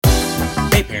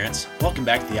parents. Welcome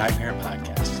back to the iParent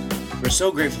Podcast. We're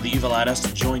so grateful that you've allowed us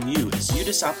to join you as you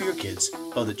disciple your kids,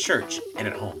 both at church and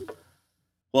at home.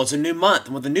 Well, it's a new month,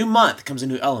 and with a new month comes a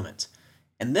new element.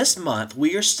 And this month,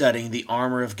 we are studying the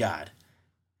armor of God.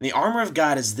 The armor of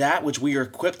God is that which we are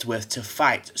equipped with to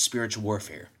fight spiritual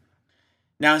warfare.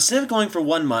 Now, instead of going for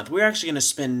 1 month, we're actually going to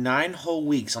spend 9 whole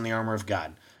weeks on the armor of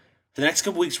God. For the next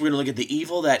couple weeks, we're going to look at the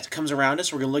evil that comes around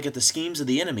us. We're going to look at the schemes of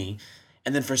the enemy.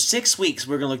 And then for 6 weeks,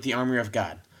 we're going to look at the armor of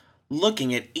God,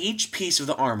 looking at each piece of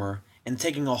the armor and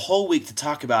taking a whole week to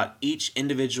talk about each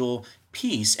individual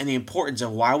piece and the importance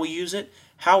of why we use it,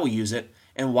 how we use it,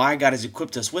 and why God has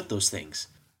equipped us with those things.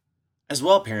 As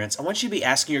well, parents, I want you to be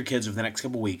asking your kids over the next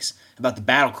couple weeks about the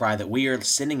battle cry that we are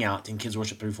sending out in Kids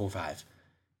Worship 345.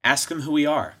 Ask them who we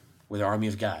are. We're the army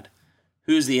of God.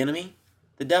 Who is the enemy?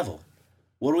 The devil.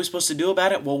 What are we supposed to do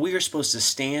about it? Well, we are supposed to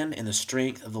stand in the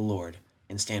strength of the Lord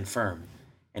and stand firm.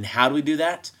 And how do we do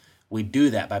that? We do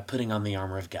that by putting on the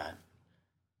armor of God.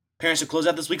 Parents, to close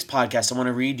out this week's podcast, I want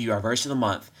to read you our verse of the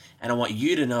month, and I want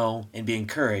you to know and be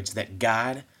encouraged that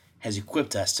God has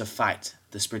equipped us to fight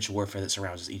the spiritual warfare that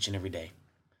surrounds us each and every day.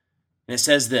 And it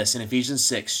says this in Ephesians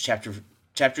 6,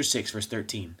 chapter 6, verse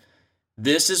 13.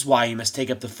 This is why you must take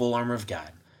up the full armor of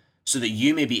God, so that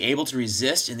you may be able to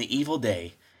resist in the evil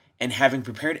day, and having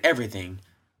prepared everything,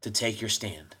 to take your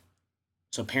stand.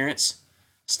 So parents,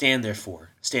 stand therefore.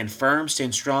 Stand firm,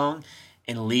 stand strong,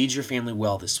 and lead your family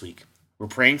well this week. We're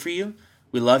praying for you.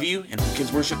 We love you. And from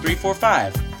Kids Worship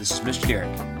 345, this is Mr.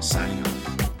 Derek signing off.